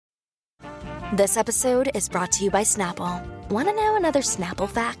This episode is brought to you by Snapple. Want to know another Snapple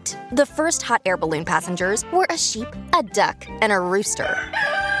fact? The first hot air balloon passengers were a sheep, a duck, and a rooster.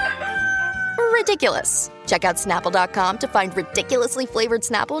 Ridiculous. Check out Snapple.com to find ridiculously flavored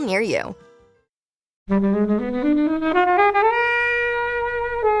Snapple near you.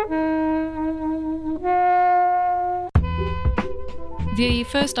 The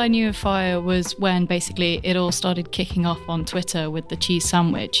first I knew of Fire was when basically it all started kicking off on Twitter with the cheese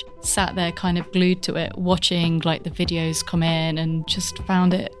sandwich. Sat there kind of glued to it, watching like the videos come in, and just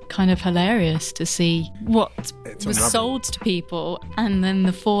found it kind of hilarious to see what was sold to people and then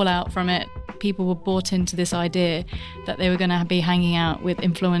the fallout from it. People were bought into this idea that they were going to be hanging out with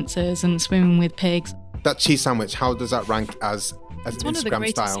influencers and swimming with pigs. That cheese sandwich, how does that rank as it's an one of the Instagram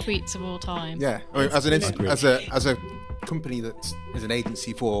greatest style? tweets of all time. Yeah, I mean, as a company that is an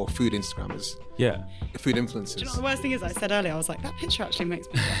agency for food Instagrammers. Yeah. Food influencers. Do you know what the worst thing is? I said earlier, I was like, that picture actually makes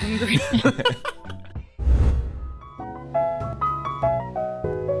me get hungry.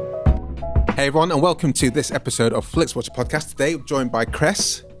 Hey everyone, and welcome to this episode of FlixWatcher Podcast. Today, we're joined by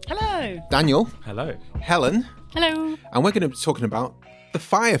Cress. Hello. Daniel. Hello. Helen. Hello. And we're going to be talking about the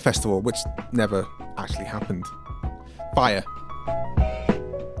Fire Festival, which never actually happened. Fire.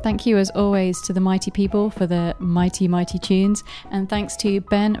 Thank you, as always, to the mighty people for the mighty, mighty tunes. And thanks to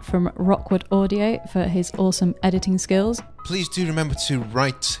Ben from Rockwood Audio for his awesome editing skills. Please do remember to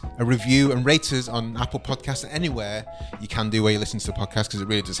write a review and rate us on Apple Podcasts, anywhere you can do where you listen to the podcast, because it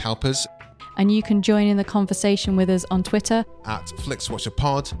really does help us. And you can join in the conversation with us on Twitter At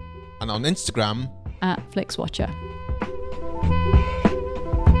FlixWatcherPod, and on Instagram at FlixWatcher.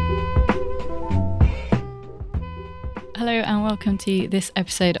 Hello and welcome to this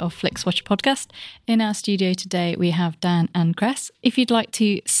episode of FlixWatcher Podcast. In our studio today we have Dan and Cress. If you'd like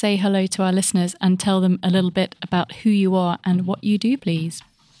to say hello to our listeners and tell them a little bit about who you are and what you do, please.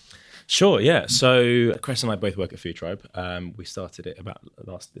 Sure, yeah. So Cress and I both work at Food Tribe. We started it about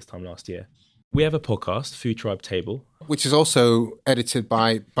this time last year. We have a podcast, Food Tribe Table, which is also edited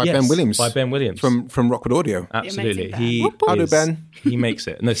by yes, Ben Williams. By Ben Williams from Rockwood Audio. Absolutely. How do Ben? He makes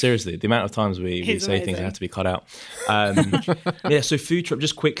it. No, seriously, the amount of times we say things that have to be cut out. Yeah, so Food Tribe,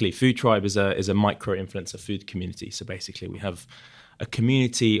 just quickly, Food Tribe is a micro-influencer food community. So basically we have a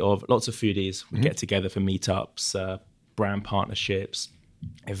community of lots of foodies. We get together for meetups, brand partnerships,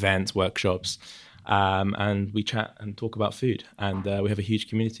 events, workshops. And we chat and talk about food, and we have a huge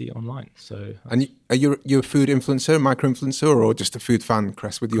community online. So, and are you a food influencer, micro-influencer, or just a food fan,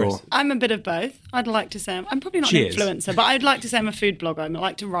 Cress? I'm a bit of both. I'd like to say I'm probably not an influencer, but I'd like to say I'm a food blogger. I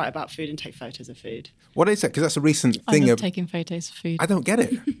like to write about food and take photos of food. What is that? Because that's a recent thing. I love taking photos of food. I don't get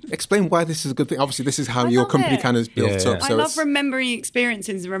it. Explain why this is a good thing. Obviously, this is how your company kind of is built up. So I love remembering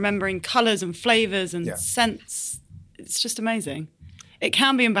experiences, remembering colours and flavours and scents. It's just amazing. It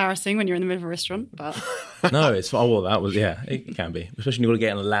can be embarrassing when you're in the middle of a restaurant, but... No, it's... Oh, well, that was... Yeah, it can be. Especially when you've got to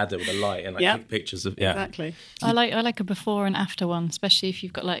get on a ladder with a light and take pictures of... Yeah, exactly. I like a before and after one, especially if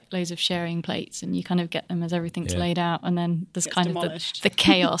you've got like loads of sharing plates and you kind of get them as everything's laid out, and then there's kind demolished. of the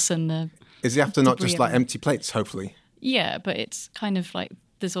chaos and the... Is the after not just like empty plates, hopefully? Yeah, but it's kind of like...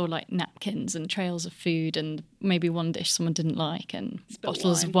 There's all like napkins and trails of food and maybe one dish someone didn't like and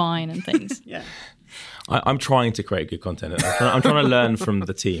bottles of wine and things. Yeah. I'm trying to create good content. I'm trying to learn from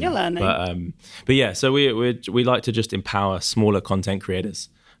the team. You're learning. But yeah, so we like to just empower smaller content creators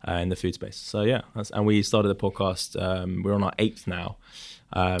in the food space. So yeah, and we started the podcast. We're on our 8th now.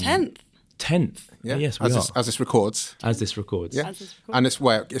 10th. Yeah. Yes, we are. As this records. As this records. Yeah. And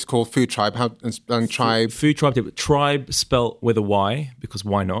it's called Food Tribe. And Tribe. Food Tribe. Tribe spelt with a Y, because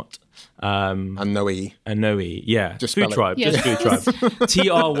why not? And no E. And no E, yeah. Just Food Tribe. Yeah. Just Food Tribe.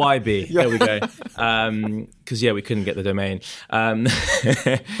 TRYB. Yeah. There we go. Because, we couldn't get the domain. But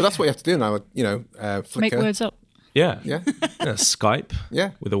that's what you have to do now, Flickr. Make words up. Yeah. Yeah. Skype.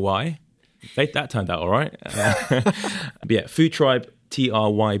 Yeah. With a Y. That turned out all right. But yeah, Food Tribe,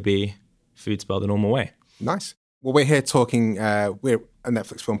 TRYB, food spelled the normal way. Nice. Well, we're here talking, we're a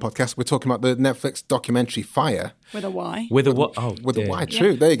Netflix film podcast. We're talking about the Netflix documentary Fire. With a Y. With a what? Oh, with a Y,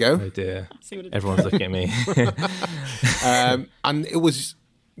 true. There you go. Oh, dear. Everyone's looking at me. And it was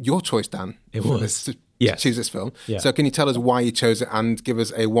your choice, Dan. It was. To choose this film. Yeah. So can you tell us why you chose it and give us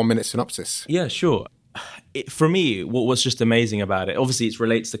a 1-minute synopsis? Yeah, sure. For me, what was just amazing about it, obviously it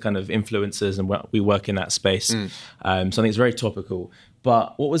relates to kind of influencers and we work in that space. So I think it's very topical.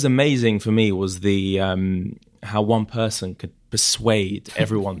 But what was amazing for me was the how one person could persuade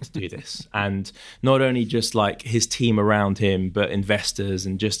everyone to do this. And not only just like his team around him, but investors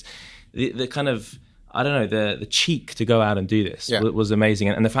and just the kind of I don't know, the cheek to go out and do this was amazing,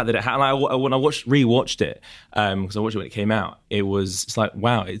 and the fact that when I rewatched it, because I watched it when it came out, it's like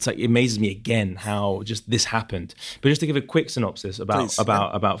wow, it amazes me again how just this happened. But just to give a quick synopsis about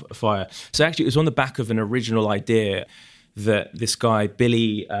Fire, so actually it was on the back of an original idea that this guy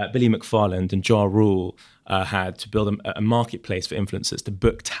Billy McFarland and Ja Rule had to build a marketplace for influencers to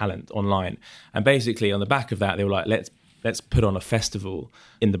book talent online, and basically on the back of that they were like, let's put on a festival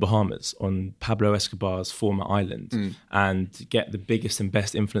in the Bahamas on Pablo Escobar's former island and get the biggest and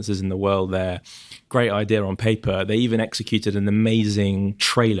best influencers in the world there. Great idea on paper. They even executed an amazing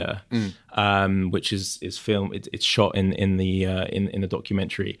trailer, which is filmed. It's shot in the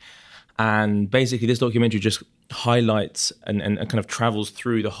documentary. And basically this documentary just highlights and kind of travels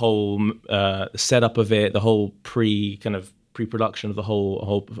through the whole setup of it, the whole pre-production of the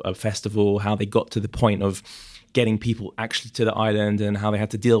whole festival, how they got to the point of getting people actually to the island and how they had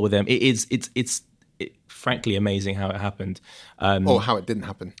to deal with them. It's frankly amazing how it happened. Or how it didn't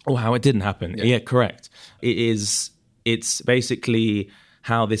happen. Yeah, correct. It's basically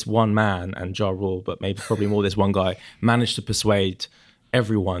how this one man and Ja Rule, but maybe probably more this one guy, managed to persuade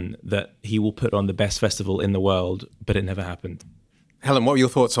everyone that he will put on the best festival in the world, but it never happened. Helen, what were your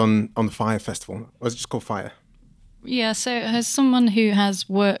thoughts on the Fire Festival? Was it just called Fire? Yeah, so as someone who has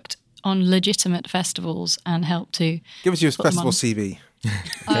worked on legitimate festivals and helped to give us your festival CV.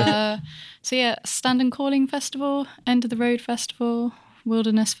 So yeah, Stand and Calling Festival, End of the Road Festival,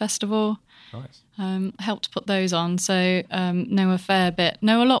 Wilderness Festival. Nice. Helped put those on, so know a fair bit,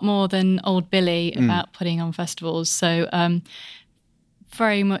 know a lot more than old Billy about putting on festivals. So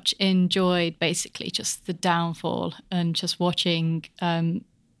very much enjoyed basically just the downfall and just watching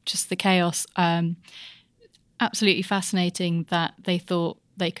just the chaos. Absolutely fascinating that they thought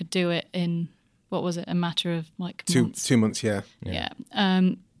they could do it in, what was it, a matter of like months? 2 months, yeah.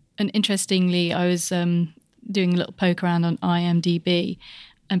 And interestingly, I was doing a little poke around on IMDb,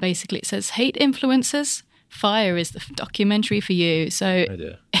 and basically it says, hate influencers, Fire is the documentary for you. So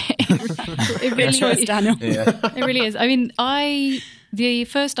it really is, Daniel. It really is. I mean, the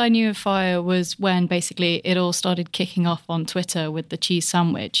first I knew of Fire was when basically it all started kicking off on Twitter with the cheese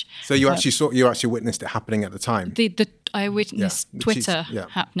sandwich. So you actually witnessed it happening at the time. I witnessed Twitter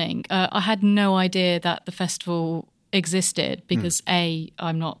happening. I had no idea that the festival existed because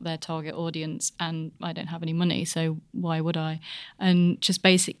I'm not their target audience and I don't have any money, so why would I? And just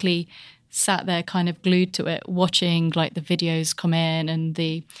basically sat there kind of glued to it, watching like the videos come in and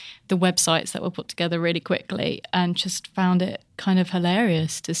the websites that were put together really quickly, and just found it kind of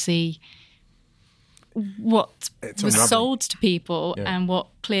hilarious to see what was sold to people and what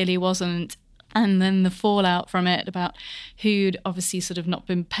clearly wasn't. And then the fallout from it about who'd obviously sort of not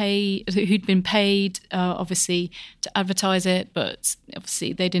been paid, who'd been paid obviously to advertise it, but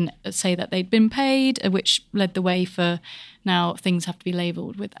obviously they didn't say that they'd been paid, which led the way for now things have to be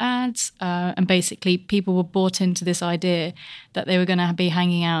labelled with ads. And basically people were bought into this idea that they were going to be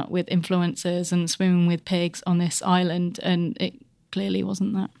hanging out with influencers and swimming with pigs on this island, and it clearly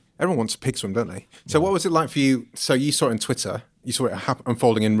wasn't that. Everyone wants a pig swim, don't they? So what was it like for you? So you saw it on Twitter. You saw it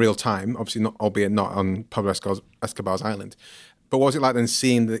unfolding in real time, obviously albeit not on Pablo Escobar's island. But what was it like then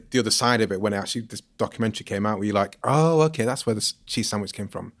seeing the other side of it when actually this documentary came out? Were you like, oh, okay, that's where the cheese sandwich came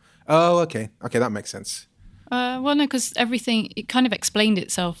from? Oh, okay, that makes sense. Well, no, because it kind of explained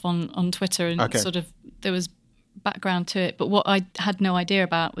itself on Twitter, and sort of there was background to it. But what I had no idea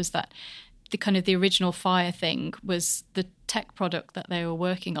about was that the original Fire thing was the tech product that they were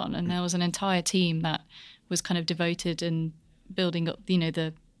working on, and there was an entire team that was kind of devoted and building up,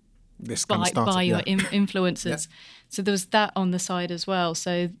 this by your influencers. So there was that on the side as well.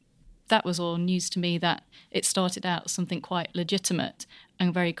 So that was all news to me, that it started out something quite legitimate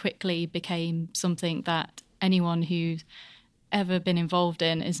and very quickly became something that anyone who's ever been involved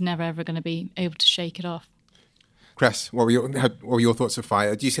in is never ever going to be able to shake it off. Cress, what were your thoughts of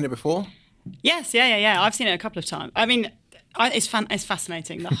Fire? Had you seen it before? Yes, yeah. I've seen it a couple of times. I mean, it's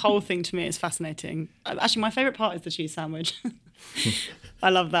fascinating. The whole thing to me is fascinating. Actually, my favourite part is the cheese sandwich. I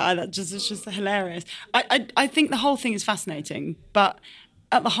love that. It's just hilarious. I think the whole thing is fascinating, but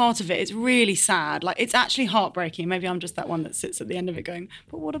at the heart of it, it's really sad. Like, it's actually heartbreaking. Maybe I'm just that one that sits at the end of it going,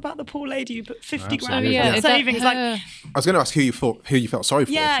 but what about the poor lady who put 50 grand in savings? I was going to ask who you felt sorry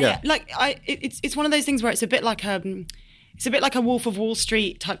for. Yeah. Like, it's one of those things where it's a bit like a Wolf of Wall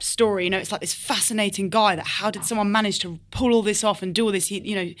Street type story. It's like this fascinating guy that how did someone manage to pull all this off and do all this,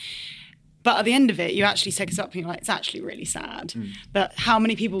 But at the end of it, you actually take us up and you're like, it's actually really sad that how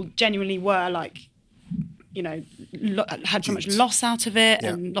many people genuinely were like, had so much loss out of it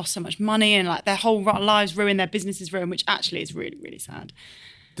and lost so much money, and like their whole lives ruined, their businesses ruined, which actually is really, really sad.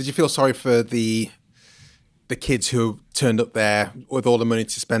 Did you feel sorry for the the kids who turned up there with all the money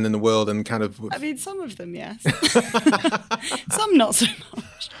to spend in the world and kind of... I mean, some of them, yes. Some not so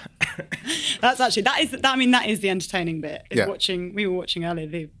much. That's actually, that is the entertaining bit. Is we were watching earlier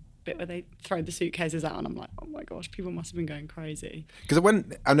the bit where they throw the suitcases out, and I'm like, oh my gosh, people must have been going crazy. Because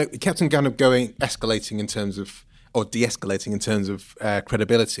I know it kept on kind of escalating in terms of, or de-escalating in terms of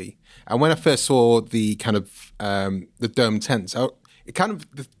credibility. And when I first saw the kind of the dome tents, it kind of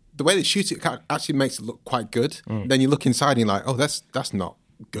the way they shoot it actually makes it look quite good. Then you look inside and you're like, oh, that's not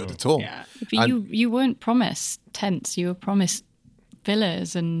good at all. Yeah. But you weren't promised tents. You were promised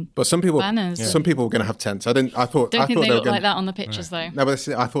villas and but some people, banners. Some people were going to have tents. I think they were look like that on the pictures though. No, but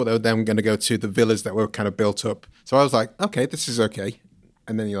I thought they were then going to go to the villas that were kind of built up. So I was like, okay, this is okay.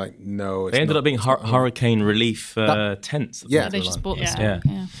 And then you're like, no. They ended up being hurricane relief tents. Yeah, they just bought the stuff.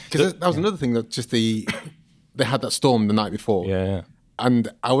 Yeah. Because that was another thing that just they had that storm the night before. Yeah.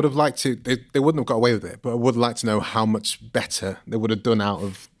 And I would have liked to. They wouldn't have got away with it, but I would like to know how much better they would have done out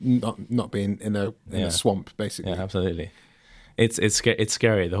of not being in a swamp, basically. Yeah, absolutely. It's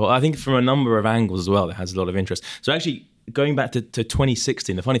scary. I think from a number of angles as well, it has a lot of interest. So actually, going back to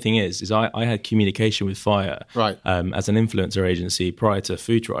 2016, the funny thing is I had communication with Fire as an influencer agency prior to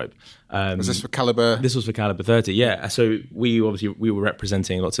Food Tribe. Was this for Calibre? This was for Calibre 30, yeah. So we were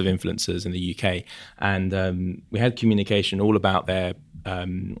representing lots of influencers in the UK, and we had communication all about their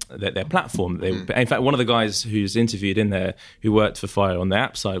platform. In fact, one of the guys who's interviewed in there, who worked for Fire on the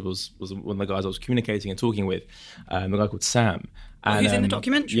app side, was one of the guys I was communicating and talking with, a guy called Sam. And, who's in the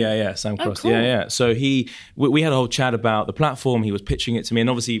documentary? Yeah, Sam Cross. Cool. Yeah. So we had a whole chat about the platform. He was pitching it to me, and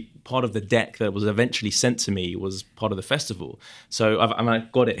obviously part of the deck that was eventually sent to me was part of the festival. So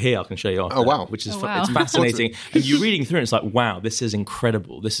I've got it here. I can show you after. Oh wow! Which is it's fascinating. And you're reading through it, it's like, wow, this is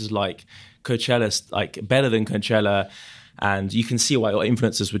incredible. This is like Coachella's, like better than Coachella, and you can see why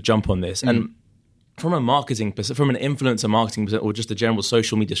influencers would jump on this. And from an influencer marketing or just a general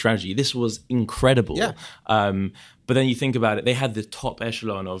social media strategy, this was incredible. Yeah. But then you think about it, they had the top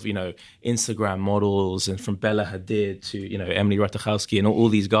echelon of, Instagram models, and from Bella Hadid to, Emily Ratajkowski and all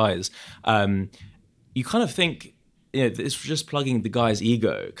these guys. You kind of think, it's just plugging the guy's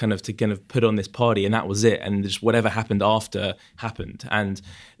ego to put on this party, and that was it. And just whatever happened after happened. And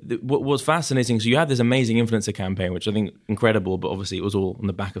what was fascinating, so you had this amazing influencer campaign, which I think incredible, but obviously it was all on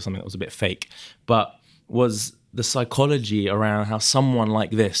the back of something that was a bit fake. But was the psychology around how someone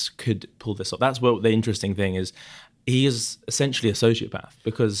like this could pull this off. That's what the interesting thing is. He is essentially a sociopath,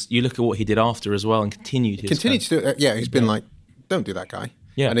 because you look at what he did after as well and continued to do it. Yeah, he's been like, don't do that, guy.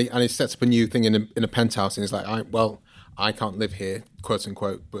 Yeah. And he sets up a new thing in a penthouse, and he's like, I can't live here, quote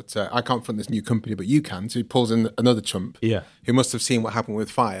unquote, but I can't front this new company, but you can. So he pulls in another chump who must have seen what happened with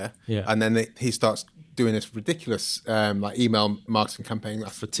Fire. Yeah. And then he starts doing this ridiculous email marketing campaigin.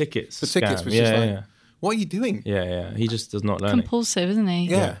 For tickets. Which is what are you doing? Yeah. He just does not learn Compulsive, isn't he?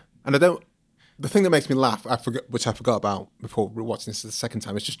 Yeah. And the thing that makes me laugh, which I forgot about before watching this the second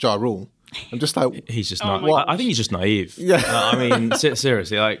time, is just Ja Rule. I'm just like... He's just not... I think he's just naive. Yeah.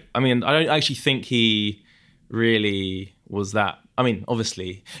 Seriously. I don't actually think he really was that...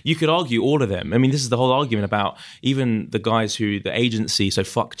 obviously, you could argue all of them. This is the whole argument about even the guys who the agency, so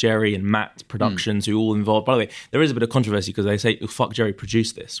Fuck Jerry and Matt Productions, who all involved. By the way, there is a bit of controversy because they say Fuck Jerry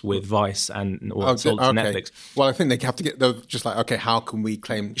produced this with Vice and sold to Netflix. Well, I think they have to get, they're just like, okay, how can we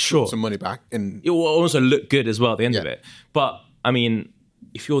claim some money back? It will also look good as well at the end of it. But,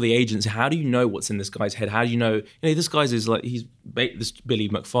 if you're the agency, how do you know what's in this guy's head? How do you know this guy's is like, this Billy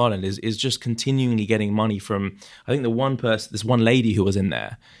McFarland is just continually getting money from, I think this one lady who was in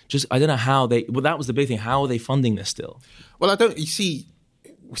there. Just, I don't know how that was the big thing. How are they funding this still? Well,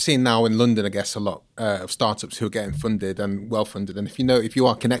 we're seeing now in London, I guess, a lot of startups who are getting funded and well funded. And if you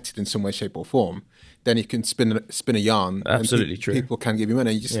are connected in some way, shape or form, then you can spin a yarn. Absolutely true. People can give you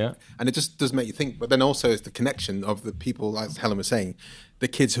money. And it just does make you think. But then also it's the connection of the people, as Helen was saying, the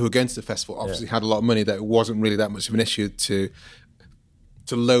kids who were going to the festival obviously had a lot of money that it wasn't really that much of an issue to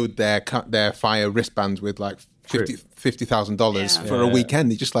load their Fire wristbands with like $50,000 for a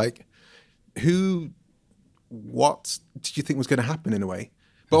weekend. You're just like, what did you think was going to happen in a way?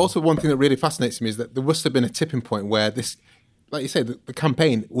 But also one thing that really fascinates me is that there must have been a tipping point where this, like you say, the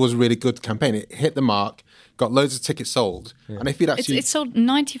campaign was a really good campaign. It hit the mark, got loads of tickets sold. Yeah. And if you'd actually... It sold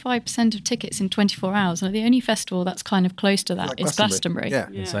 95% of tickets in 24 hours. And the only festival that's kind of close to that is Glastonbury. Yeah.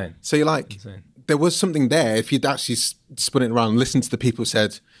 Insane. So you're like, there was something there. If you'd actually spun it around and listened to the people who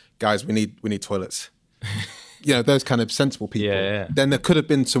said, guys, we need toilets. Those kind of sensible people. Yeah. Then there could have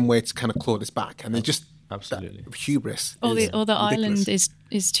been some way to kind of claw this back. And they just... Absolutely. Hubris. Or the ridiculous. island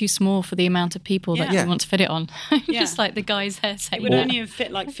is too small for the amount of people that Yeah. you want to fit it on. Yeah. Just like the guys there It saying, would only have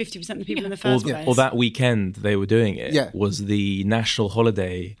fit like 50% of the people in the first place. Or that weekend they were doing it Yeah. was the national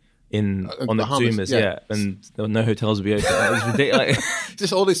holiday on the Bahamas, Bahamas, yeah. and there were no hotels would be open. It was ridiculous.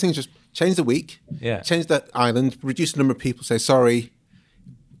 Just all these things, just change the week, Yeah. change that island, reduce the number of people, say sorry.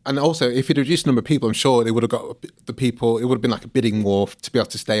 And also, if you'd reduced the number of people, I'm sure they would have got the people, it would have been like a bidding war to be able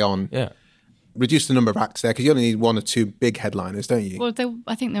to stay on. Yeah. Reduce the number of acts there, because you only need 1 or 2 big headliners, don't you? well,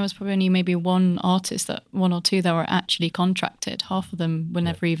 I think there was probably only maybe one or two that were actually contracted. Half of them were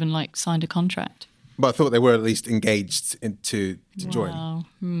never even like signed a contract. But I thought they were at least engaged to join. Wow.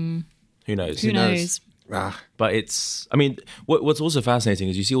 Who knows? Who knows? But it's, I mean, what's also fascinating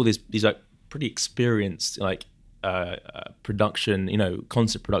is you see all these like pretty experienced like production,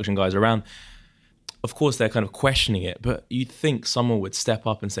 concert production guys around. Of course, they're kind of questioning it, but you'd think someone would step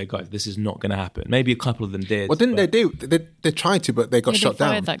up and say, guys, this is not going to happen. Maybe a couple of them did. Well, didn't they do? They tried to, but they got shut They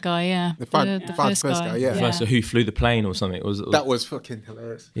fired down. that guy, yeah. They fired the first guy, yeah. So who flew the plane or something? That was fucking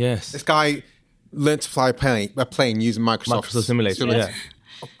hilarious. Yes. This guy learned to fly a plane using Microsoft Simulator, yeah.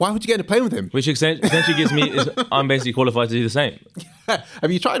 Why would you get in a plane with him? Which essentially gives me, I'm basically qualified to do the same.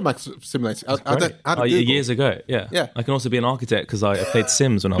 Have you tried Microsoft Simulator? Years ago, yeah. Yeah. I can also be an architect because I played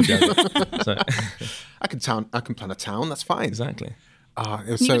Sims when I was younger. So, I can plan a town. That's fine. exactly.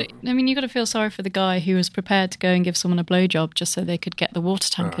 It was so. You got to feel sorry for the guy who was prepared to go and give someone a blowjob just so they could get the water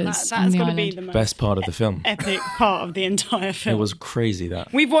tankers That's on the got to island. be the most Best part of the film. epic part of the entire film. It was crazy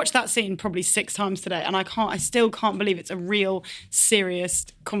that. We've watched that scene probably 6 times today, and I still can't believe it's a real serious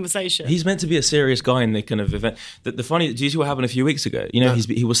conversation. He's meant to be a serious guy in the kind of event. The funny, do you see what happened a few weeks ago?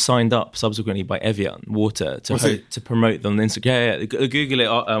 He was signed up subsequently by Evian Water to promote them on Instagram. Yeah, Google it.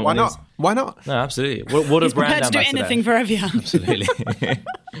 Why not? Why not? No, absolutely. What He's a brand prepared to do ambassador. anything for Evian. Absolutely.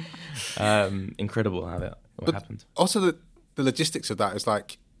 Incredible how that happened. Also, the logistics of that is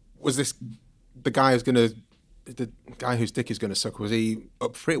like, was this the guy whose dick is going to suck? Was he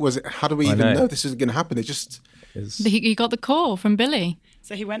up for it? Was it? How do we even know this is going to happen? It just. He got the call from Billy.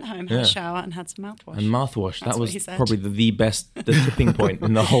 So he went home, had a shower, and had some mouthwash. And mouthwash. That's that what he was said. probably the tipping point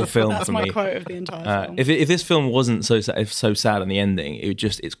in the whole film That's for my me. quote of the entire film. If this film wasn't so sad in the ending,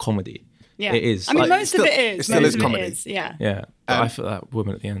 it's comedy. Yeah. It is. I mean, Like, most of it is. it still Most is of comedy. It is, yeah. Yeah, but I feel that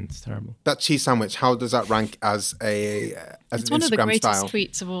woman at the end is terrible. That cheese sandwich, how does that rank as It's an one of the Instagram greatest style?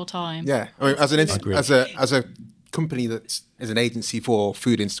 tweets of all time. Yeah, I mean, agree. as a company that is an agency for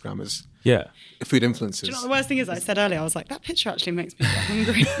food Instagrammers, Yeah, food influencers. Do you know what the worst thing is? I said earlier, I was like, that picture actually makes me get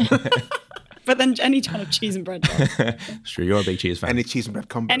hungry. But then any kind of cheese and bread does. it's true. You're a big cheese fan. Any cheese and bread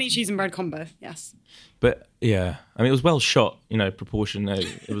combo. Any cheese and bread combo, yes. But yeah, I mean, it was well shot. Proportion.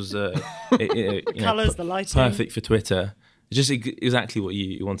 It was the colours, the lighting. perfect for Twitter. It's just exactly what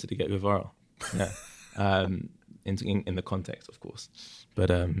you wanted to get go viral. Yeah, in the context, of course. But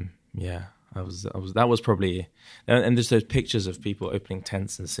yeah, that was probably, and there's those pictures of people opening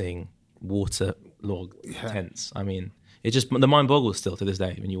tents and seeing waterlogged tents. I mean, it just the mind boggles still to this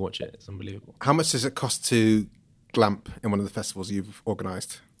day when you watch it. It's unbelievable. How much does it cost to glamp in one of the festivals you've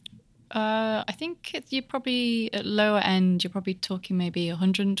organised? I think you're probably at lower end. You're probably talking maybe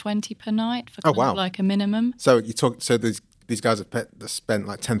 120 per night for kind of like a minimum. So these guys have spent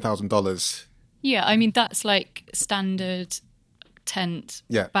like $10,000. Yeah, I mean that's like standard tent.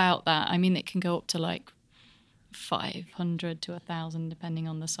 Yeah. About that. I mean it can go up to like 500 to 1,000 depending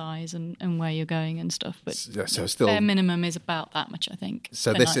on the size and where you're going and stuff. But So still, bare minimum is about that much, I think.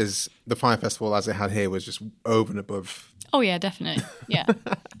 so per this night. is the Fire Festival as it had here was just over and above. Oh yeah, definitely. Yeah.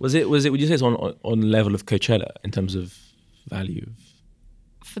 Was it? Would you say it's on level of Coachella in terms of value?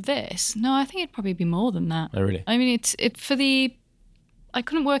 For this, no, I think it'd probably be more than that. Oh, really? I mean, I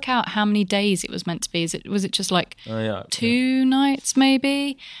couldn't work out how many days it was meant to be. Was it just like 2 nights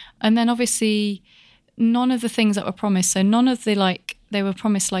maybe? And then obviously none of the things that were promised. So none of the they were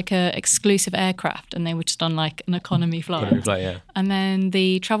promised like a exclusive aircraft, and they were just on like an economy flight. Yeah. And then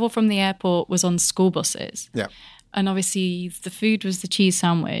the travel from the airport was on school buses. Yeah. And obviously the food was the cheese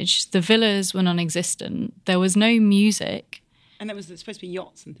sandwich. The villas were non-existent. There was no music. And there was supposed to be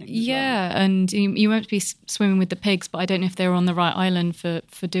yachts and things. Yeah, and you won't be swimming with the pigs, but I don't know if they were on the right island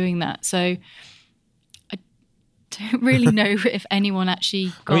for doing that. So I don't really know if anyone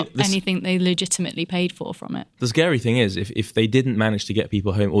actually got anything they legitimately paid for from it. The scary thing is, if they didn't manage to get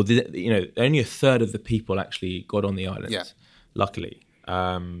people home, or only a third of the people actually got on the island. Yeah. Luckily,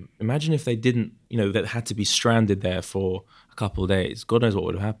 imagine if they didn't. That had to be stranded there for a couple of days. God knows what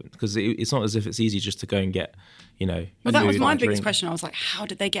would have happened, because it's not as if it's easy just to go and get. Well, that was my biggest drink. question. I was like, how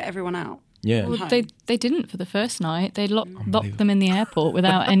did they get everyone out? Yeah. Well, they didn't for the first night. They locked them in the airport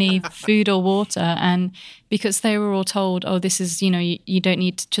without any food or water, and because they were all told, oh, this is, you don't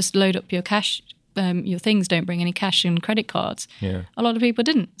need to just load up your cash, your things, don't bring any cash and credit cards. Yeah. A lot of people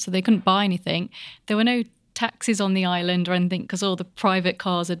didn't, so they couldn't buy anything. There were no taxis on the island or anything because all the private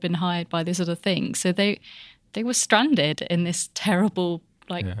cars had been hired by this other thing. So they were stranded in this terrible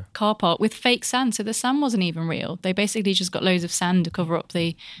car park with fake sand. So the sand wasn't even real. They basically just got loads of sand to cover up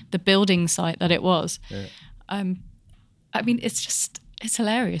the building site that it was. Yeah. I mean, it's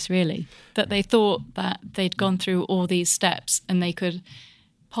hilarious, really, that they thought that they'd gone through all these steps and they could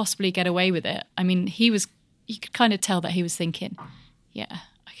possibly get away with it. I mean, you could kind of tell that he was thinking, yeah,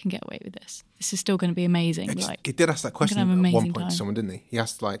 I can get away with this. This is still going to be amazing. He did ask that question at one point to someone, didn't he? He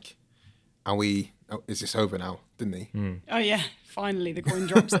asked, is this over now, didn't he? Mm. Oh, yeah. Finally, the coin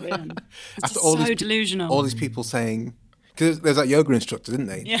drops at the end. It's so delusional. All these people saying... Because there's that yoga instructor, didn't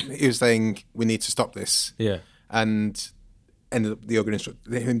they? Yeah. He was saying, we need to stop this. Yeah. And ended up the yoga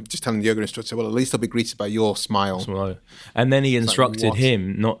instructor... Him just telling the yoga instructor, well, at least I'll be greeted by your smile. And then he instructed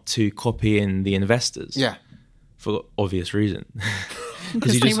him not to copy in the investors. Yeah. For obvious reason.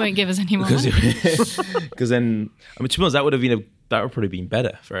 Because they won't give us any more money. Because then... I mean, to be honest, that would have probably been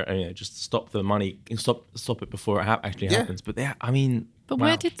better for just to stop the money, stop it before it actually happens. But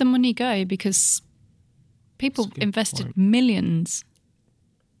where did the money go? Because people invested millions.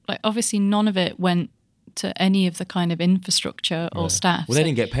 Obviously, none of it went to any of the kind of infrastructure or staff. Well, they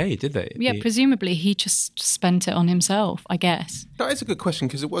didn't get paid, did they? Yeah, presumably he just spent it on himself, I guess. That is a good question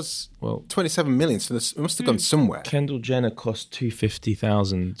because it was 27 million, so it must have gone somewhere. Kendall Jenner cost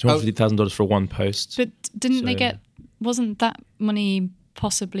 $250,000 for one post. But didn't they get? Wasn't that money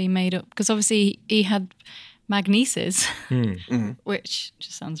possibly made up? Because obviously he had Magnesis, which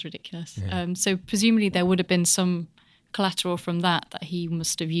just sounds ridiculous. Yeah. So presumably there would have been some collateral from that he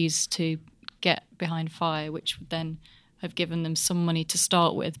must have used to get behind Fire, which would then have given them some money to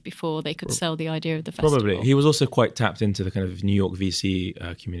start with before they could sell the idea of the festival. Probably. He was also quite tapped into the kind of New York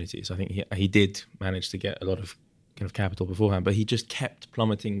VC community. So I think he did manage to get a lot of kind of capital beforehand, but he just kept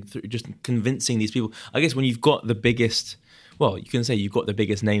plummeting through, just convincing these people. I guess when you've got the biggest, well, you can say you've got the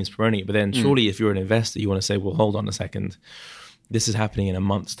biggest names promoting it, but then surely if you're an investor, you want to say, well, hold on a second, this is happening in a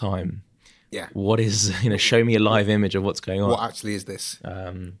month's time. Yeah. What is, show me a live image of what's going on. What actually is this?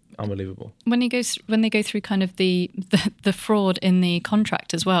 Unbelievable. When they go through kind of the fraud in the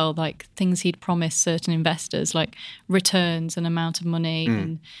contract as well, like things he'd promised certain investors, like returns and amount of money,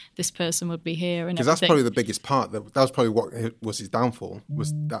 and this person would be here, and because that's probably the biggest part. That was probably what was his downfall,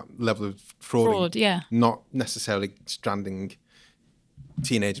 was that level of fraud. Yeah. Not necessarily stranding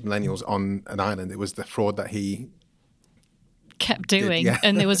teenage millennials on an island. It was the fraud that he kept doing,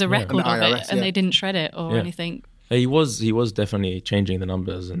 and there was a record of it, and they didn't shred it or anything. He was definitely changing the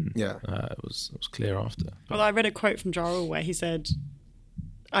numbers, and it was clear after. Well, I read a quote from Ja Rule where he said,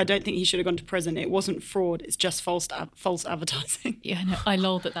 "I don't think he should have gone to prison. It wasn't fraud. It's just false advertising." Yeah, no, I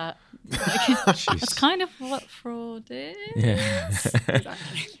lolled at that. That's kind of what fraud is. Yeah,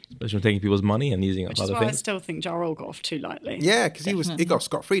 exactly. Especially taking people's money and using it for other things. I still think Ja Rule got off too lightly. Yeah, because he got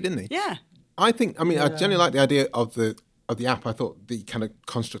scot-free, didn't he? Yeah. I generally like the idea of the app. I thought the kind of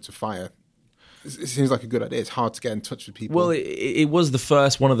construct of Fire, it seems like a good idea. It's hard to get in touch with people. Well, it was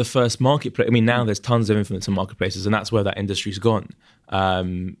one of the first marketplaces. I mean, now there's tons of influencer marketplaces, and that's where that industry's gone.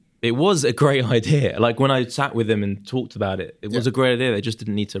 It was a great idea. Like when I sat with them and talked about it, it was a great idea. They just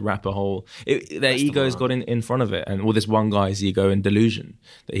didn't need to wrap a whole... their egos got in front of it, and this one guy's ego and delusion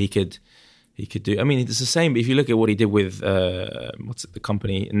that he could do. I mean, it's the same. If you look at what he did with what's it, the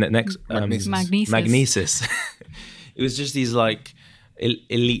company next Magnesis. It was just these like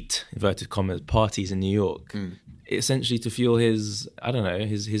elite, inverted commas, parties in New York, essentially to fuel his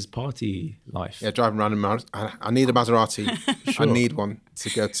party life. Yeah, driving around in I need a Maserati. Sure. I need one to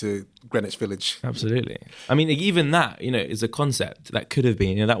go to Greenwich Village. Absolutely. I mean, even that, is a concept that could have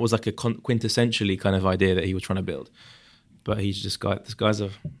been, that was like a quintessentially kind of idea that he was trying to build. But this guy's a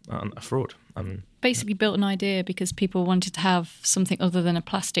fraud. Basically built an idea because people wanted to have something other than a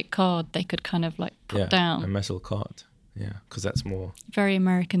plastic card they could kind of like put down. A metal card. Yeah, because that's more... Very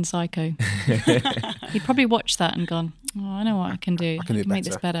American Psycho. He'd probably watched that and gone, oh, I know what I can do. I can make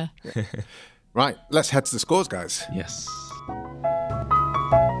this better. Yeah. Right, let's head to the scores, guys. Yes.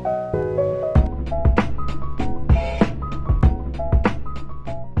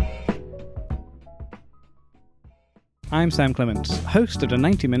 I'm Sam Clements, host of the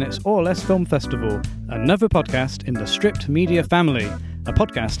 90 Minutes or Less Film Festival, another podcast in the Stripped Media family, a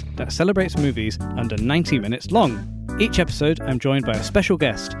podcast that celebrates movies under 90 minutes long. Each episode, I'm joined by a special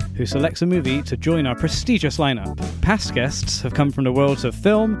guest who selects a movie to join our prestigious lineup. Past guests have come from the worlds of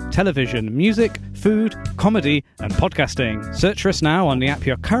film, television, music, food, comedy, and podcasting. Search for us now on the app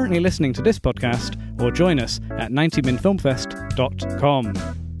you're currently listening to this podcast, or join us at 90minfilmfest.com.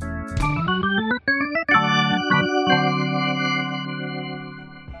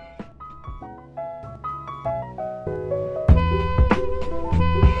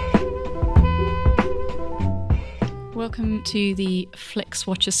 Welcome to the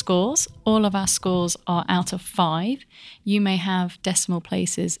FlixWatcher scores. All of our scores are out of 5. You may have decimal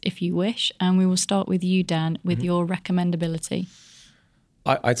places if you wish, and we will start with you, Dan, with your recommendability.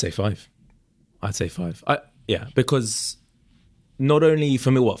 I'd say 5. Because not only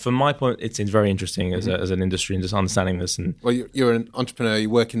for me, from my point, it seems very interesting as an industry and just understanding this. And well, you're an entrepreneur. You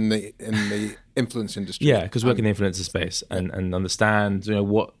work in the influence industry. Yeah, because we work in the influencer space and understand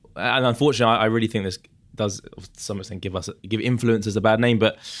what. And unfortunately, I really think this does, to some extent, give influencers a bad name.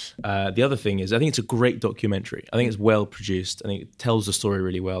 But the other thing is, I think it's a great documentary. I think it's well produced. I think it tells the story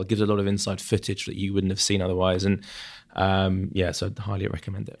really well. It gives a lot of inside footage that you wouldn't have seen otherwise. And so I'd highly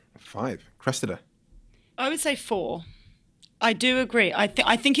recommend it. 5. Cressida. I would say 4. I do agree. I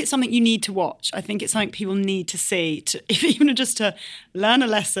think it's something you need to watch. I think it's something people need to see, even just to learn a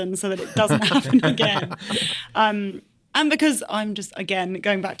lesson so that it doesn't happen again. And because I'm just, again,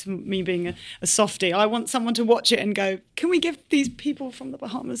 going back to me being a softie, I want someone to watch it and go, can we give these people from the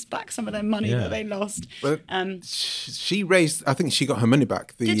Bahamas back some of their money that they lost? Well, she raised, I think she got her money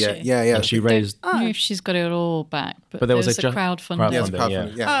back. Did she? Yeah. She raised... I don't know if she's got it all back, but there was a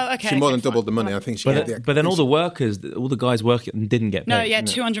crowdfunding. Yeah. Oh, okay. She more than doubled the money. I think she But then all the workers, all the guys working didn't get paid. No, yeah,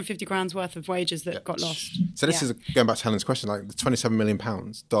 250 grand's worth of wages that got lost. So this is going back to Helen's question, like the £27 million,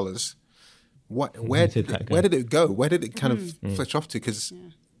 where did it go? Where did it kind of fletch off to? Because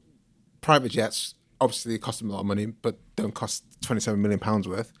private jets obviously cost them a lot of money, but don't cost £27 million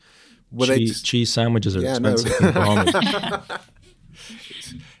worth. Cheese sandwiches are expensive in Bahamas.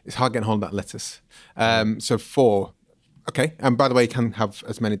 It's hard getting hold of that lettuce. So 4. Okay. And by the way, you can have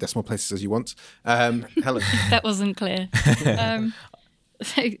as many decimal places as you want. Helen. That wasn't clear.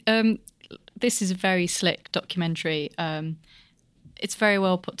 This is a very slick documentary. It's very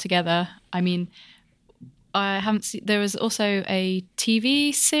well put together. I mean, I haven't seen... There was also a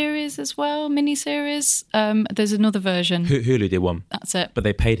TV series as well, mini-series. There's another version. Hulu did one. That's it. But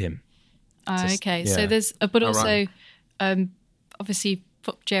they paid him. Okay. Yeah. So there's... But also, obviously,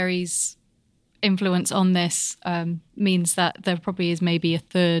 Fuck Jerry's influence on this means that there probably is maybe a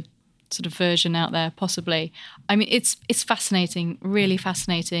third sort of version out there, possibly. I mean, it's fascinating, really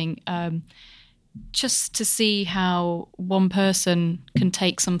fascinating. Just to see how one person can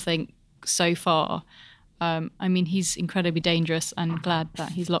take something so far. I mean, he's incredibly dangerous and glad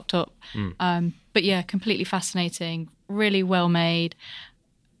that he's locked up. But yeah, completely fascinating, really well made,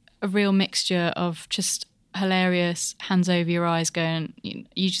 a real mixture of just hilarious, hands over your eyes going,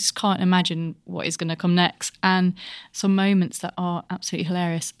 you just can't imagine what is going to come next. And some moments that are absolutely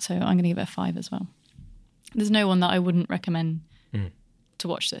hilarious. So I'm going to give it a 5 as well. There's no one that I wouldn't recommend to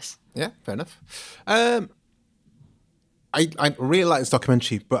watch this. Yeah, fair enough. I really like this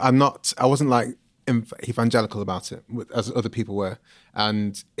documentary, but I wasn't like evangelical about it as other people were.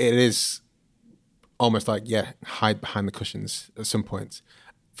 And it is almost like, hide behind the cushions at some point.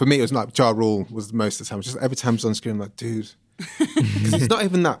 For me, it was like Ja Rule was the most of the time. Just every time he's on screen, I'm like, dude. Because he's not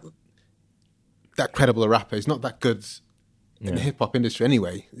even that credible a rapper. He's not that good in the hip-hop industry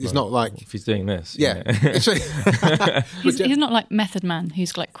anyway. He's not like... If he's doing this. Yeah. He's not like Method Man,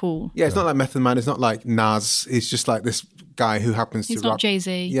 who's like cool. Yeah, he's not like Method Man. He's not like Nas. He's just like this guy who happens to rap. He's not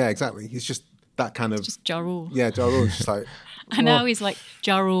Jay-Z. Yeah, exactly. He's just that kind of... Just Ja Rule. Yeah, Ja Rule is just like... And now he's like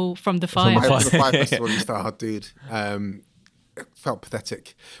Ja Rule from the Fire. From the Fire Festival, he's that hard dude. It felt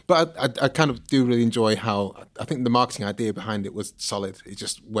pathetic. But I kind of do really enjoy how... I think the marketing idea behind it was solid. It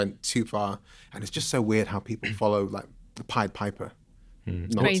just went too far. And it's just so weird how people follow like the Pied Piper.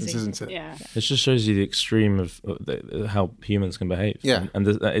 Nonsense, isn't it? Yeah. It just shows you the extreme of how humans can behave. Yeah. And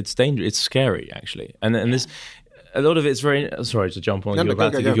it's dangerous. It's scary, actually. And there's... A lot of it's very... Sorry to jump on. You're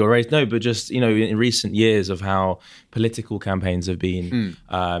about to give your race. No, but just, in recent years of how political campaigns have been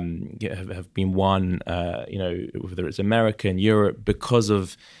have been won, whether it's America and Europe, because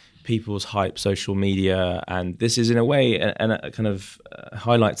of people's hype, social media. And this is, in a way, and it kind of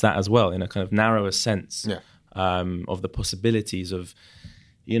highlights that as well, in a kind of narrower sense of the possibilities of,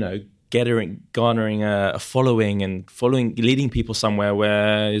 garnering a following and leading people somewhere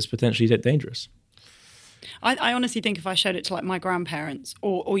where it's potentially dangerous. I honestly think if I showed it to like my grandparents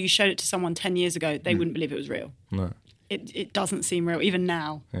or you showed it to someone 10 years ago, they wouldn't believe it was real. No. It doesn't seem real, even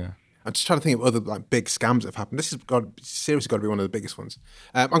now. Yeah. I'm just trying to think of other like big scams that have happened. This has seriously got to be one of the biggest ones.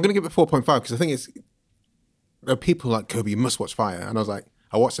 I'm going to give it 4.5 because I think there are people like, Kobe, you must watch Fire. And I was like,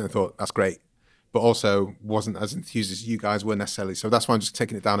 I watched it and thought, that's great. But also wasn't as enthused as you guys were necessarily. So that's why I'm just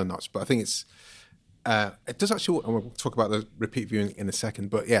taking it down a notch. But I think it does actually, and we'll talk about the repeat viewing in a second.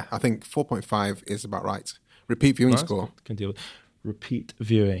 But yeah, I think 4.5 is about right. Repeat viewing score. Can deal with repeat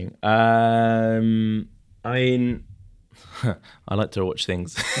viewing. I mean, I like to watch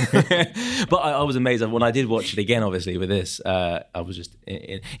things, but I was amazed when I did watch it again. Obviously, with this, I was just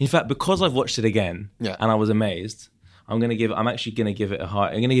in fact, because I've watched it again, and I was amazed. I'm actually gonna give it a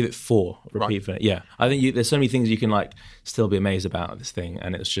high. I'm gonna give it 4 repeat for it. Yeah, I think there's so many things you can like still be amazed about this thing,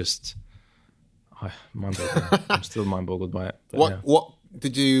 and it's just mind-boggling. I'm still mind-boggled by it. What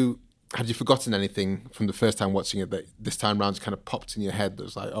did you? Had you forgotten anything from the first time watching it that this time round just kind of popped in your head that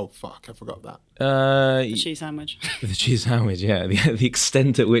was like, oh, fuck, I forgot that? The cheese sandwich. The cheese sandwich, yeah. The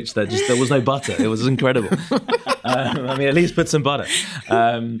extent at which there was no butter. It was incredible. I mean, at least put some butter.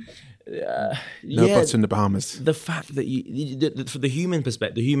 No butter in the Bahamas. The fact that for the human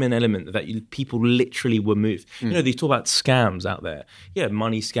perspective, the human element, that people literally were moved. You know, they talk about scams out there. Yeah,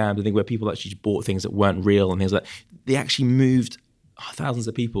 money scams, I think, where people actually bought things that weren't real and things like that. They actually moved thousands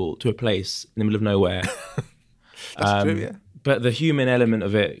of people to a place in the middle of nowhere. That's true, yeah. But the human element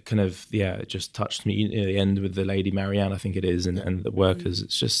of it kind of, it just touched me. You know, the end with the lady Marianne, I think it is, and the workers.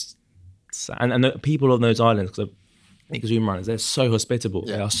 It's just, and the people on those islands, because Zoom runners, they're so hospitable.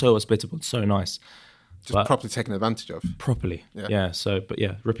 Yeah. They are so hospitable, so nice. Just properly taken advantage of. Properly, yeah.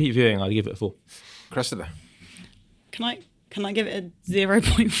 Repeat viewing, I'd give it a 4. Cressida. Can I give it a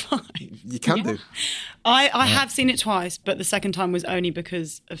 0.5? You can do. I have seen it twice, but the second time was only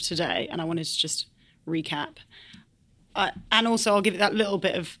because of today, and I wanted to just recap. And also, I'll give it that little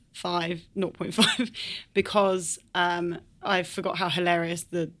bit of 0.5, because I forgot how hilarious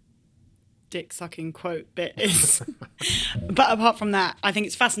the dick-sucking quote bit is. But apart from that, I think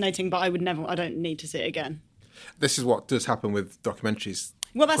it's fascinating, but I don't need to see it again. This is what does happen with documentaries.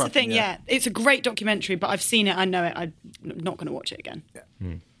 Well, that's the thing, yeah. It's a great documentary, but I've seen it, I know it, I'm not going to watch it again.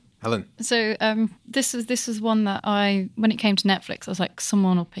 Yeah. Helen? So this is one that when it came to Netflix, I was like,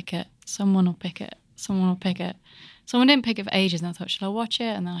 someone will pick it. Someone will pick it. Someone will pick it. Someone didn't pick it for ages, and I thought, should I watch it?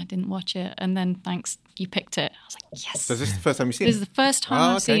 And then I didn't watch it. And then, thanks, you picked it. I was like, yes. So is this the first time you've seen it? This is the first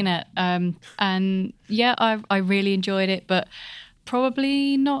time I've seen it. And yeah, I really enjoyed it, but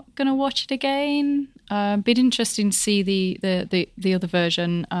probably not going to watch it again. Bit interesting to see the other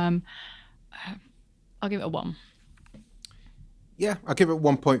version. I'll give it a 1. Yeah, I'll give it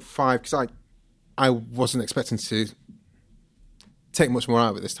 1.5 because I wasn't expecting to take much more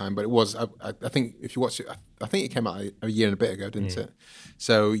out of it this time, but it was. I think if you watch it, I think it came out a year and a bit ago, didn't it?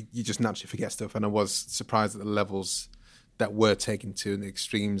 So you just naturally forget stuff, and I was surprised at the levels that were taken to and the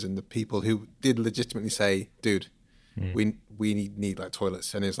extremes, and the people who did legitimately say, "Dude, we need like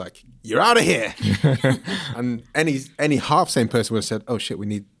toilets," and it's like, "You're out of here." And any half sane person would have said, "Oh shit,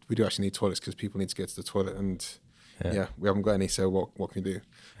 we do actually need toilets because people need to get to the toilet," and we haven't got any. So what can we do?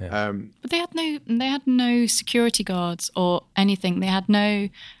 Yeah. But they had no security guards or anything. They had no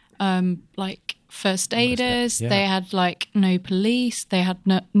like first aiders. Yeah. They had like no police. They had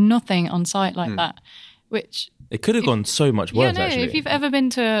nothing on site like that. Which it could have gone so much worse. Actually, if you've ever been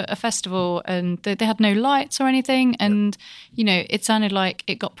to a festival and they had no lights or anything, and it sounded like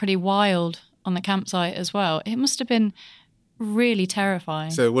it got pretty wild on the campsite as well. It must have been really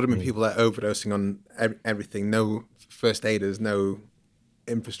terrifying. So it would have been people that are overdosing on everything. No first aiders, no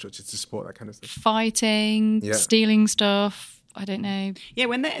infrastructure to support that kind of stuff. Fighting, stealing stuff. I don't know. Yeah,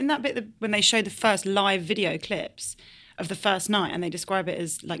 when they in that bit when they show the first live video clips of the first night and they describe it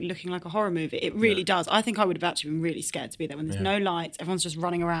as like looking like a horror movie, it really does. I think I would have actually been really scared to be there when there's no lights, everyone's just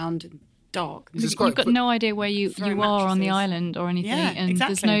running around in dark. You've got no idea where you are on the island or anything, and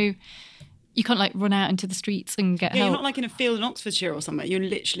there's you can't like run out into the streets and get help. You're not like in a field in Oxfordshire or something. You're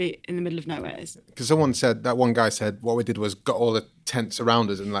literally in the middle of nowhere. Because one guy said, what we did was got all the tents around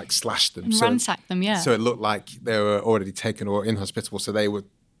us and like slashed them. And ransacked them, yeah. So it looked like they were already taken or inhospitable, so they were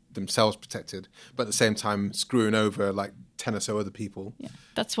themselves protected, but at the same time screwing over like 10 or so other people. Yeah,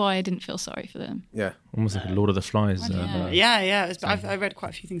 that's why I didn't feel sorry for them. Yeah. Almost like a Lord of the Flies. I read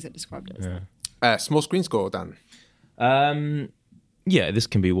quite a few things that described it. Yeah. Small screen score, Dan? Yeah, this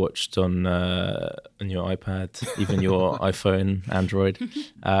can be watched on your iPad, even your iPhone, Android.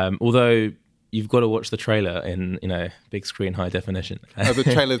 Although you've got to watch the trailer in big screen, high definition. Oh, the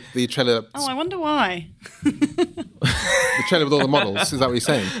trailer. Oh, I wonder why. The trailer with all the models. Is that what you're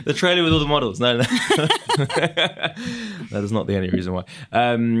saying? The trailer with all the models. No. That is not the only reason why.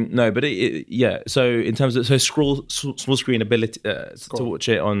 No, but yeah. So in terms of small screen ability to watch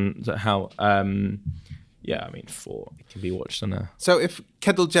it on how. Yeah, I mean, 4. It can be watched on a. So if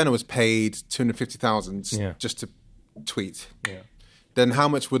Kendall Jenner was paid $250,000 just to tweet, then how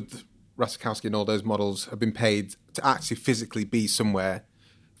much would Ratajkowski and all those models have been paid to actually physically be somewhere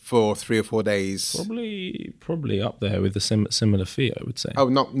for 3 or 4 days? Probably up there with a similar fee, I would say. Oh,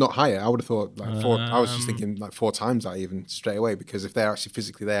 not higher. I would have thought like 4. I was just thinking like 4 times that even straight away, because if they're actually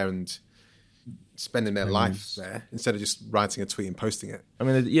physically there and spending their life there instead of just writing a tweet and posting it. I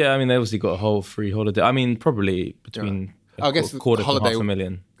mean, they obviously got a whole free holiday. I mean, probably between I guess quarter the holiday, to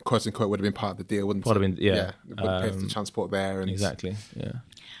 $500,000. Quote unquote, would have been part of the deal, wouldn't it? Would have been, yeah. It would pay for the transport there. And exactly, yeah.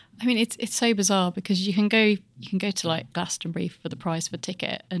 I mean, it's so bizarre because you can go to like Glastonbury for the price of a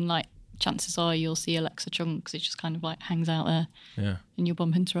ticket, and like chances are you'll see Alexa Chung because it just kind of like hangs out there, and you'll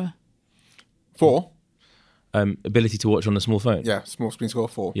bump into her. 4. Ability to watch on a small phone. Yeah, small screen score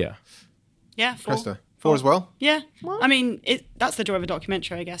 4. Yeah. Yeah, 4. Krista, 4 as well? Yeah. I mean, that's the joy of a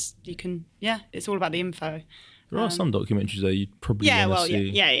documentary, I guess. You can, it's all about the info. There are some documentaries that you'd probably want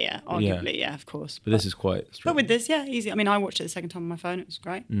to see. Arguably, yeah, of course. But this is quite strict. But with this, easy. I mean, I watched it the second time on my phone. It was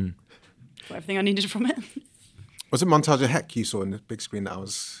great. Got everything I needed from it. Was it Montage of Heck you saw in the big screen that I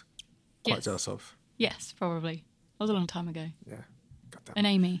was quite jealous of? Yes, probably. That was a long time ago. Yeah. Goddamn. And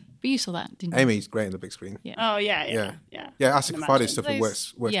Amy. But you saw that, didn't you? Amy's great in the big screen. Yeah. Oh, yeah. Asik Friday stuff Those-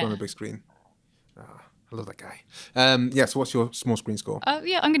 works well on the big screen. I love that guy. So what's your small screen score? I'm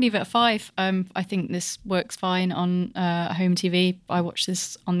going to give it a 5. I think this works fine on home TV. I watched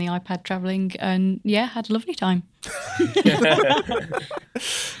this on the iPad travelling and, had a lovely time.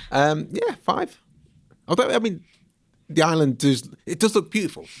 5. Although, I mean, the island does look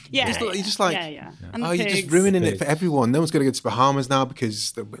beautiful. Yeah. You're just like, And you're just ruining it for everyone. No one's going to go to Bahamas now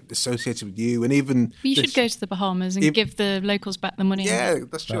because they're associated with you. And even... You should go to the Bahamas and give the locals back the money. Yeah,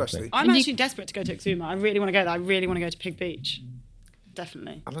 that's true, actually. I'm actually desperate to go to Exuma. I really want to go there. I really want to go to Pig Beach.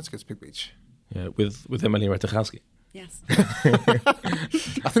 Definitely. I'd like to go to Pig Beach. Yeah, with Emily Ratajkowski. Yes.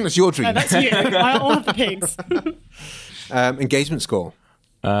 I think that's your dream. No, that's you. All of the pigs. Engagement score.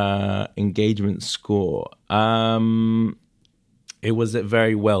 Engagement score. It was a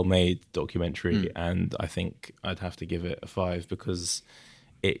very well made documentary, and I think I'd have to give it a 5 because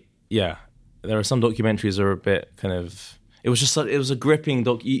there are some documentaries that are a bit kind of. It was a gripping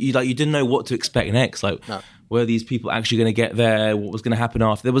doc. You didn't know what to expect next. Were these people actually going to get there? What was going to happen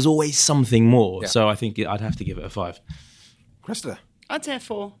after? There was always something more. Yeah. So I think I'd have to give it a 5. Krista? I'd say a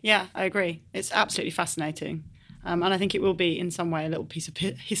 4. Yeah, I agree. It's absolutely fascinating. And I think it will be, in some way, a little piece of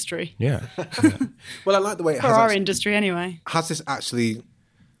history. Yeah. Well, I like the way it for our industry, anyway.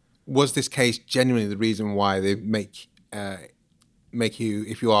 Was this case genuinely the reason why they make you,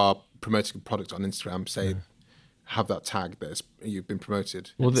 if you are promoting a product on Instagram, say, have that tag that you've been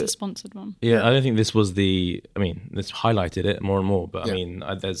promoted? Well, it's a sponsored one. Yeah, I don't think this was this highlighted it more and more, but I mean,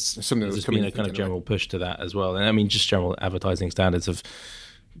 there's been a kind of general push to that as well. And I mean, just general advertising standards have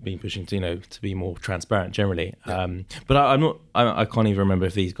been pushing to be more transparent generally. But I can't even remember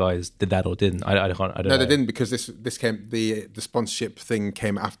if these guys did that or didn't. I don't know. No, they didn't, because this came, the sponsorship thing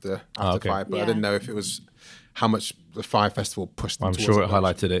came after okay. 5, but I didn't know if it was how much the 5 Festival pushed them. I'm sure it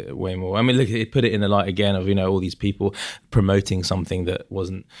highlighted it way more. I mean, look, it put it in the light again of all these people promoting something that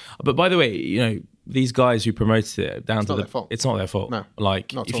wasn't. But by the way, these guys who promoted it it's not their fault. No,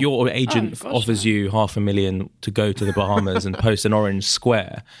 if your agent offers you $500,000 to go to the Bahamas and post an orange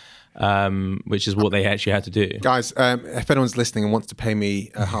square, which is what they actually had to do. Guys, if anyone's listening and wants to pay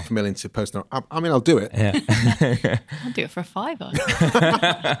me $500,000 to post an orange, I'll do it. Yeah. I'll do it for a $5.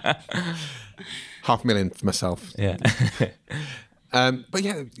 $500,000 for myself. Yeah. But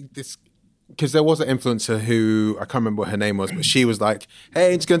yeah, because there was an influencer who, I can't remember what her name was, but she was like,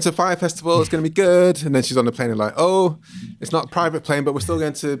 hey, it's going to Fire Festival, it's going to be good. And then she's on the plane and like, oh, it's not a private plane, but we're still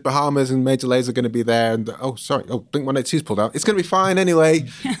going to Bahamas and Major Lazer are going to be there. And Blink-182's pulled out. It's going to be fine anyway.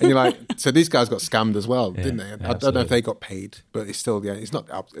 And you're like, so these guys got scammed as well, didn't they? I don't know if they got paid, but it's still, it's not,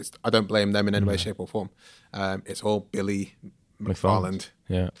 I don't blame them in any way, shape or form. It's all Billy McFarland.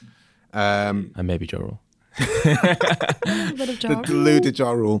 Yeah. And maybe Ja Rule. The deluded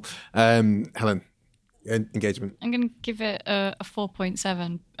Ja Rule. Helen, engagement. I'm going to give it a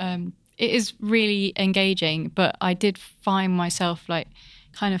 4.7. It is really engaging, but I did find myself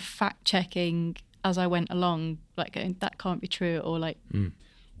kind of fact checking as I went along, going, that can't be true, or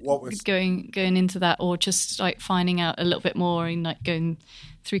what was going into that, or just finding out a little bit more and going,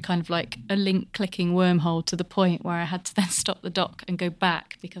 through kind of like a link clicking wormhole to the point where I had to then stop the doc and go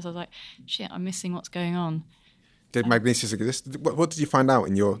back because I was like, shit, I'm missing what's going on. Did magnesis exist? What did you find out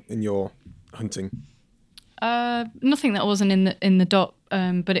in your hunting? Nothing that wasn't in the doc,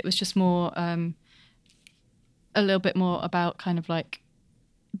 but it was just more a little bit more about kind of like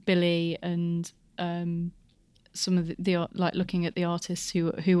Billy and some of the like looking at the artists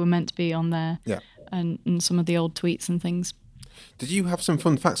who were meant to be on there, and some of the old tweets and things. Did you have some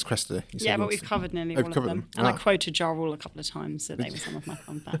fun facts, Cressida? Yeah, but we've covered nearly all of them. And I quoted Ja Rule a couple of times, so they were some of my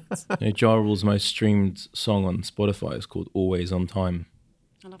fun facts. Ja Rule's most streamed song on Spotify is called Always on Time.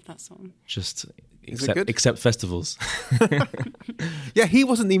 I love that song. Just except festivals. Yeah, he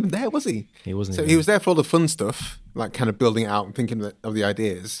wasn't even there, was he? He wasn't. So he was there for all the fun stuff, like kind of building it out and thinking of the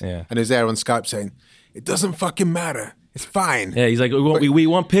ideas. Yeah. And he was there on Skype saying, "It doesn't fucking matter. It's fine." Yeah, he's like, we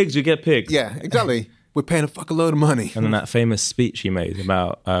want pigs, you get pigs. Yeah, exactly. We're paying a fucking load of money. And then that famous speech he made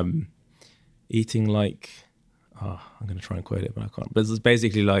about eating like... Oh, I'm going to try and quote it, but I can't. But it's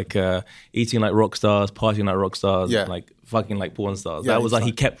basically like eating like rock stars, partying like rock stars, like fucking like porn stars. Yeah, that was like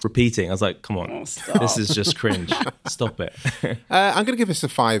he kept repeating. I was like, come on, this is just cringe. Stop it. I'm going to give this a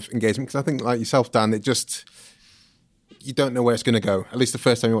 5 engagement because I think, like yourself, Dan, you don't know where it's going to go. At least the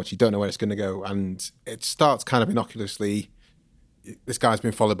first time you watch, you don't know where it's going to go. And it starts kind of innocuously. This guy's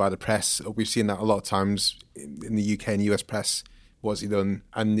been followed by the press. We've seen that a lot of times in the UK and US press. Was he done?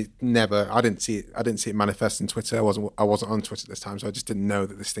 And it never. I didn't see it manifest in Twitter. I wasn't on Twitter this time, so I just didn't know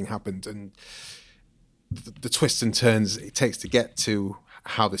that this thing happened. And the twists and turns it takes to get to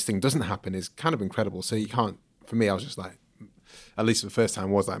how this thing doesn't happen is kind of incredible. So you can't. For me, I was just like, at least the first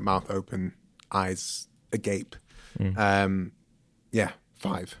time was like mouth open, eyes agape. 5,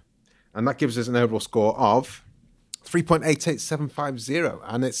 and that gives us an overall score of 3.88750,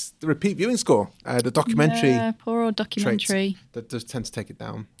 and it's the repeat viewing score. The documentary, poor old documentary, that does tend to take it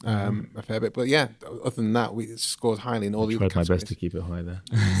down a fair bit. But yeah, other than that, it scores highly in all the other categories. Tried my best to keep it high there.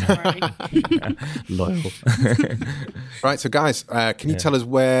 Loyal. Right, so guys, can you tell us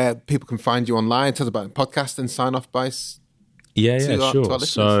where people can find you online? Tell us about the podcast and sign off by. Yeah, sure.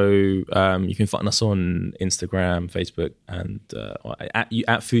 So you can find us on Instagram, Facebook, and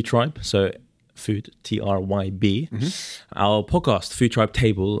at Food Tribe. So Food, TRYB. Our podcast, Food Tribe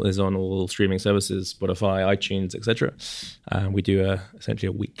Table, is on all streaming services, Spotify, iTunes, etc. We do essentially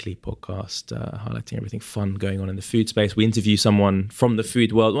a weekly podcast highlighting everything fun going on in the food space. We interview someone from the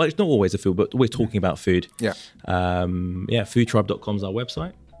food world. Well, it's not always a food, but we're talking about food. Yeah. Foodtribe.com is our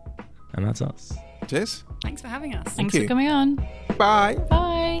website, and that's us. Cheers. Thanks for having us. Thanks for coming on. Bye.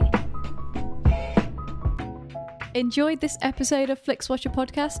 Bye. Enjoyed this episode of FlixWatcher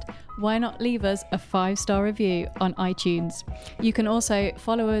Podcast? Why not leave us a 5-star review on iTunes? You can also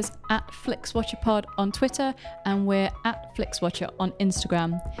follow us at FlixWatcherPod on Twitter, and we're at FlixWatcher on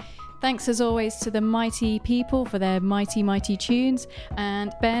Instagram. Thanks as always to the mighty people for their mighty, mighty tunes,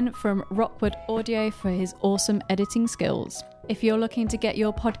 and Ben from Rockwood Audio for his awesome editing skills. If you're looking to get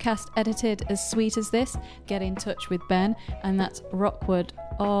your podcast edited as sweet as this, get in touch with Ben, and that's Rockwood,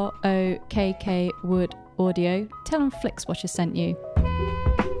 ROKK Wood Audio. Tell them FlixWatcher sent you.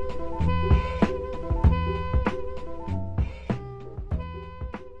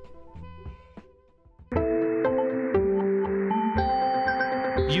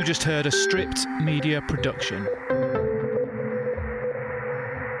 You just heard a Stripped Media production.